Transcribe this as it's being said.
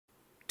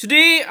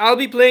Today I'll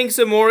be playing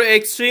some more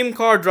extreme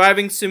car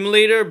driving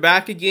simulator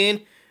back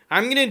again.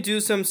 I'm gonna do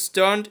some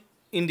stunt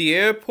in the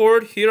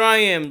airport. Here I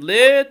am.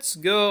 Let's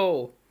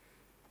go.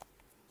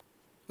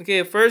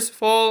 Okay, first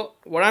of all,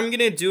 what I'm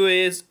gonna do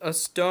is a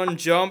stunt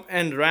jump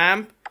and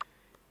ramp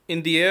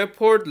in the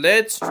airport.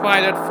 Let's try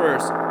that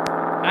first.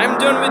 I'm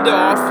done with the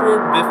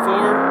off-road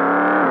before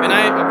when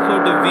I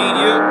upload the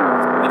video,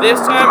 but this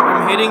time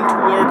I'm heading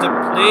towards a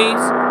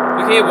place.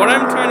 Okay, what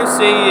I'm trying to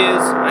say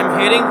is I'm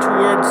heading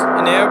towards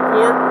an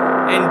airport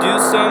and do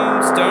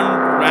some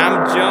stunt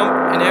ramp jump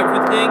and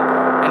everything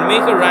and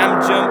make a ramp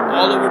jump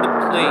all over the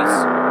place.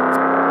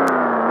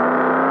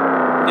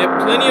 There are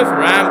plenty of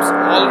ramps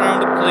all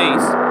around the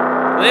place.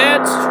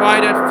 Let's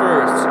try that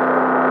first.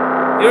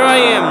 Here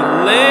I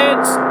am.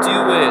 Let's do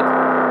it.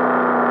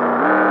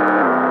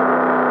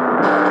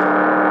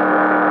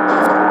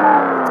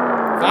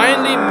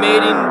 Finally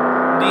made in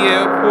the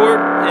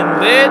airport,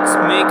 and let's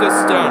make a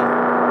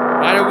stunt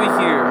right over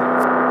here.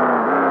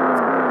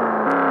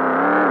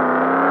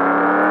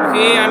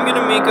 Okay, I'm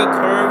gonna make a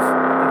curve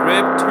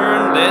grip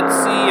turn. Let's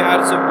see how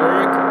does it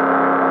work.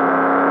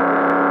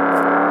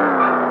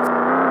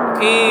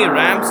 Okay,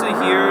 ramps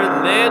are here.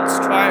 Let's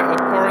try a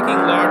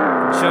parking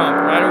lot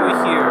jump right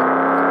over here.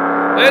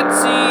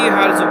 Let's see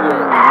how does it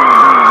work.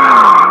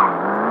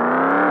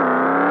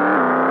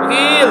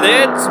 Okay,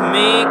 let's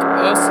make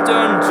a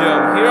stunt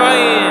jump. Here I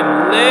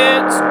am.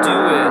 Let's do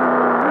it.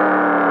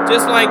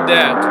 Just like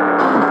that.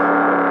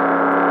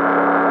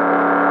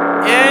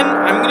 And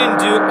I'm gonna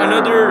do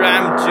another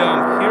ramp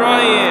jump. Here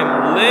I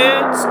am.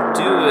 Let's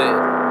do it.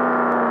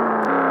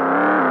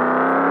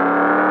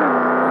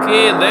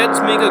 Okay, let's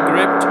make a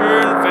grip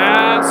turn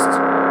fast.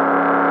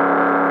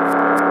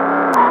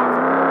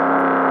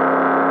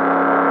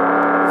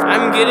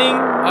 I'm getting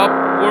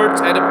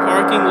upwards at a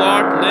parking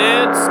lot.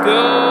 Let's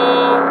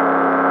go.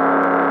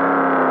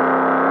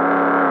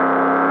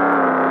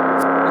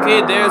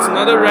 Okay, there's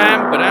another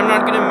ramp, but I'm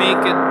not gonna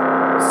make it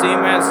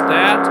same as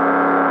that.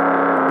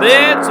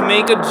 Let's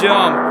make a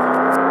jump.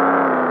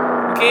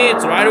 Okay,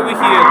 it's right over here.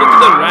 Look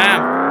at the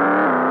ramp.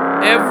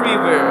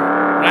 Everywhere.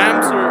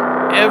 Ramps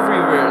are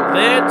everywhere.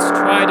 Let's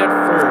try that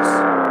first.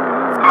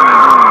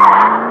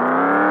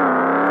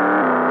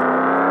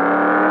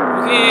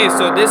 Okay,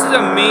 so this is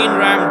a main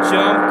ramp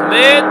jump.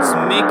 Let's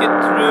make it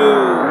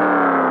through.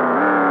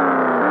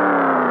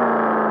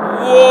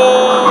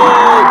 Whoa!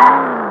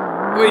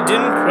 Oh, it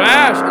didn't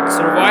crash. It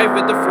survived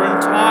with the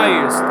front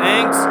tires.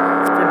 Thanks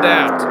for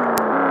that.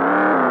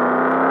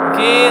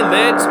 Okay,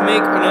 let's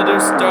make another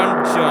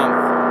stunt jump.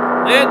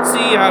 Let's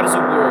see how does it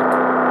work.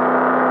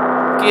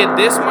 Okay,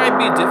 this might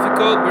be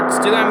difficult, but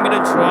still I'm gonna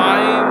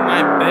try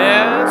my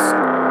best.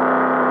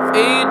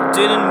 It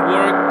didn't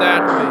work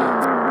that way.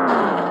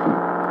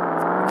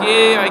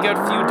 Okay, I got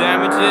a few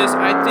damages.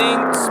 I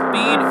think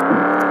speed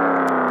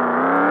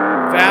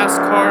fast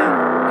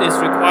car is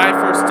required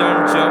for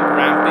stunt jump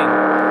ramping.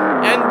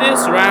 And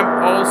this ramp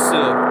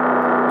also.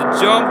 The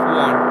jump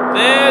one.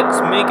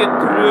 Let's make it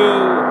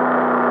through.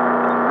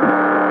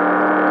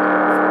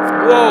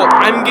 Whoa,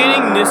 I'm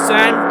getting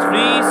Nissan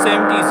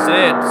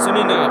 370Z soon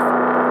enough.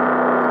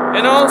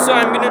 And also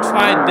I'm gonna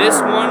try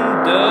this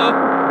one, the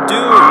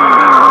Doom.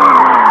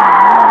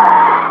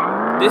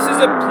 This is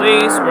a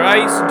place where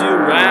I used to do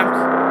ramps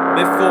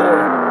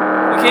before.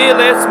 Okay,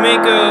 let's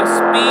make a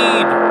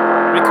speed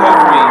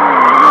recovery.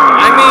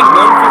 I made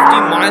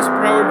 150 miles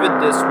per hour with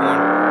this one.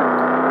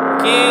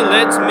 Okay,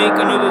 let's make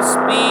another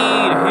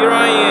speed. Here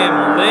I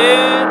am.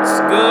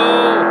 Let's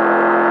go.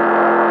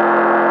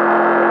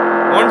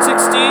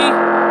 160.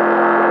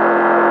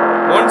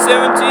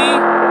 170.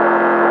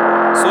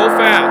 So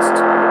fast.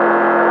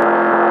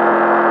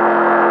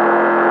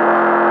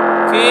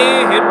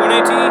 Okay, hit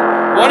 180.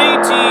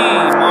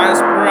 180 miles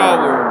per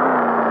hour.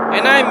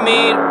 And I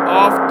made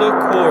off the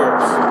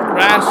course.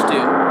 Crashed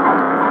it.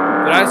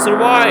 But I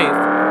survived.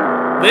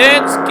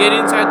 Let's get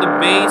inside the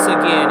base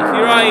again.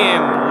 Here I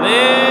am.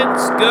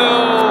 Let's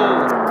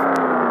go.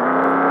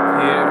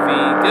 Here we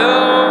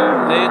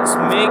go. Let's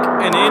make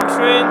an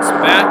entrance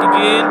back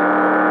again.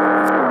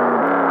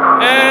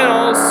 And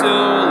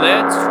also,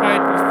 let's try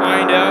to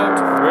find out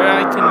where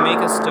I can make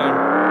a stunt.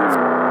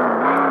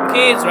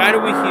 Okay, it's right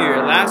over here.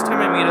 Last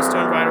time I made a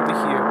stunt right over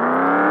here.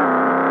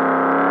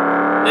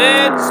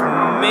 Let's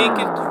make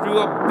it through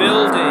a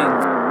building.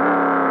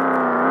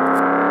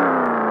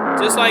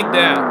 Just like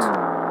that.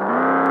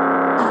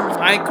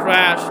 I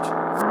crashed.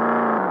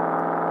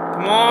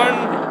 Come on.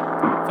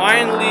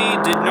 Finally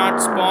did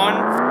not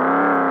spawn.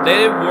 Let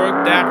it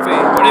work that way.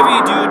 Whatever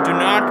you do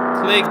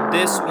not click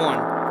this one.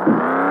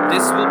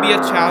 This will be a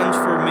challenge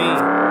for me.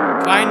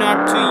 Try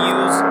not to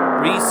use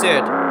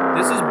reset.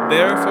 This is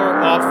better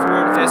for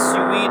off-road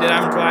SUV that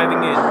I'm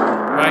driving in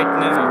right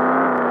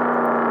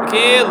now.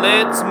 Okay,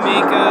 let's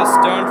make a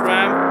stunt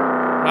ramp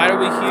right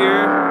over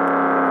here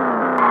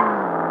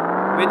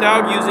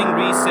without using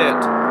reset.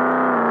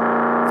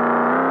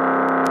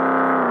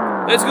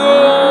 Let's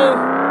go!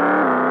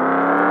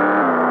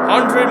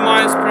 100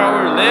 miles per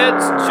hour.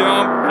 Let's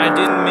jump. I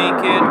didn't make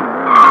it.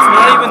 It's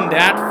not even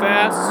that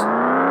fast.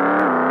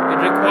 It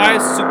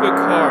requires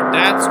supercar,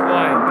 that's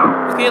why.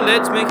 Okay,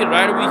 let's make it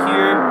right over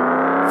here.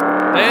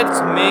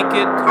 Let's make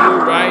it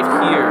through right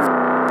here.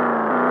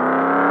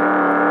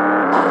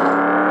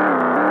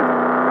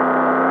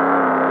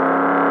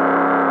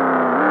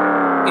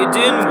 It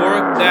didn't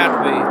work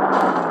that way.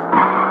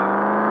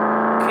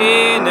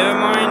 Okay, never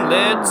mind.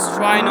 Let's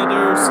try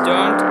another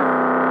stunt.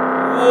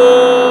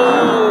 Whoa!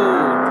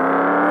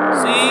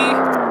 See?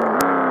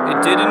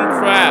 It didn't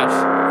crash.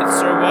 It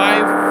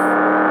survived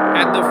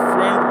at the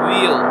front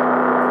wheel.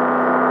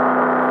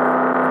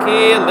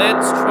 Okay,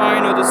 let's try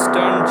another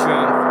stunt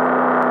jump.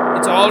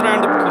 It's all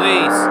around the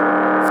place,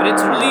 but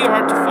it's really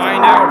hard to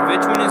find out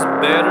which one is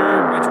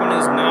better, which one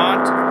is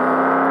not.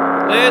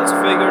 Let's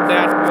figure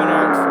that one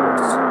out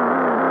first.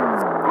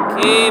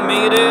 Okay,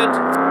 made it,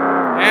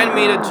 and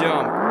made a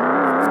jump.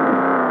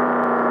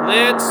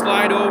 Let's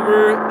slide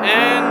over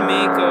and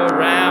make a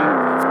ramp.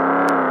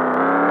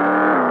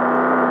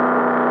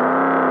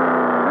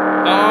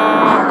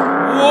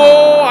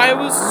 Whoa, I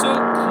was so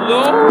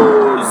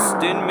close.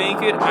 Didn't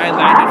make it, I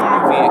landed on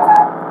a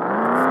vehicle.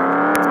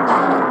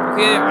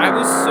 Okay, I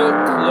was so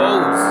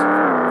close,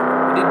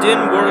 but it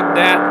didn't work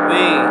that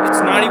way. It's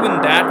not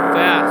even that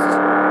fast.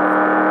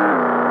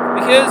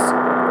 Because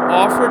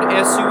off-road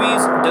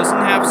SUVs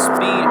doesn't have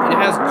speed, it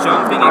has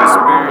jumping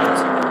experience.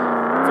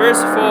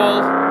 First of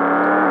all,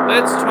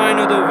 let's try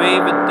another way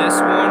with this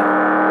one.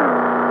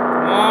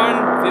 Come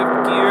on,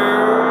 fifth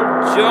gear,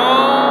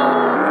 jump!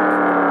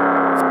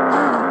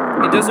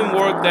 It doesn't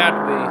work that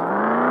way.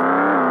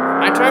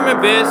 I tried my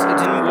best, it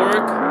didn't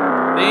work.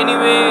 But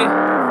anyway,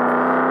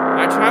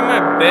 I tried my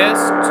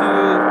best to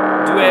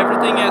do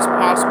everything as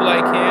possible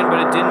I can, but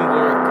it didn't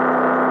work.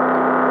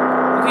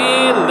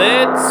 Okay,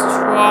 let's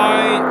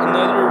try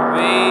another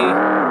way.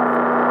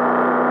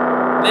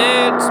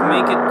 Let's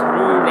make it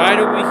through right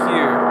over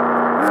here.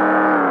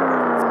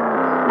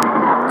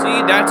 See,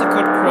 that's a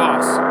cut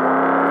cross.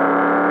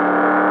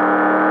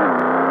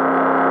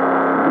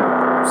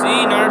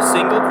 See, not a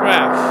single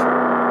crash.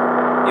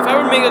 If I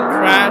would make a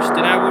crash,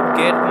 then I would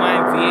get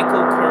my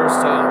vehicle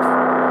cursed off.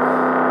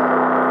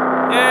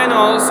 And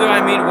also,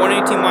 I made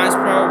 180 miles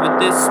per hour with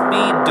this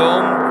speed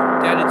dome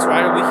that it's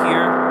right over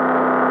here.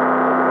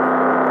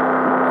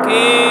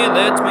 Okay,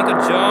 let's make a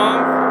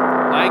jump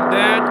like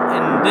that,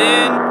 and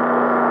then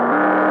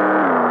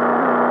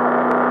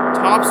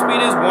top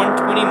speed is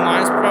 120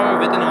 miles per hour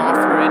with an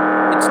off-road.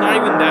 It's not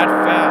even that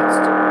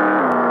fast.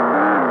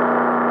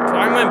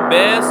 Try my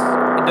best,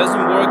 it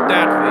doesn't work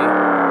that way.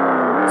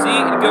 See,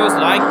 it goes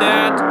like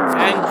that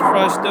and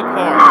crush the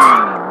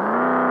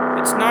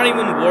parts. It's not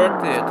even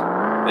worth it.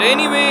 But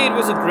anyway, it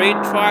was a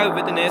great trial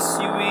with an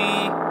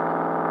SUV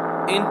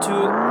into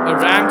a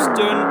ramp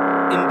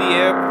stunt in the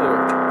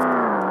airport.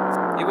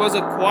 It was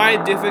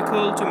quite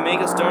difficult to make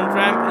a stunt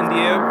ramp in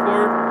the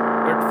airport,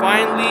 but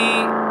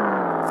finally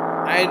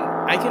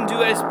I can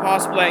do as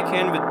possible I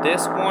can with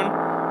this one,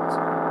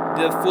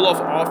 the full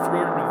of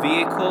off-road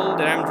vehicle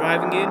that I'm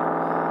driving in.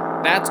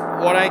 That's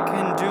what I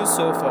can do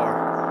so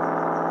far.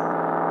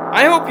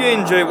 I hope you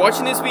enjoy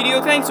watching this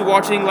video. Thanks for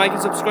watching, like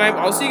and subscribe.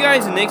 I'll see you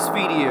guys in the next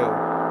video.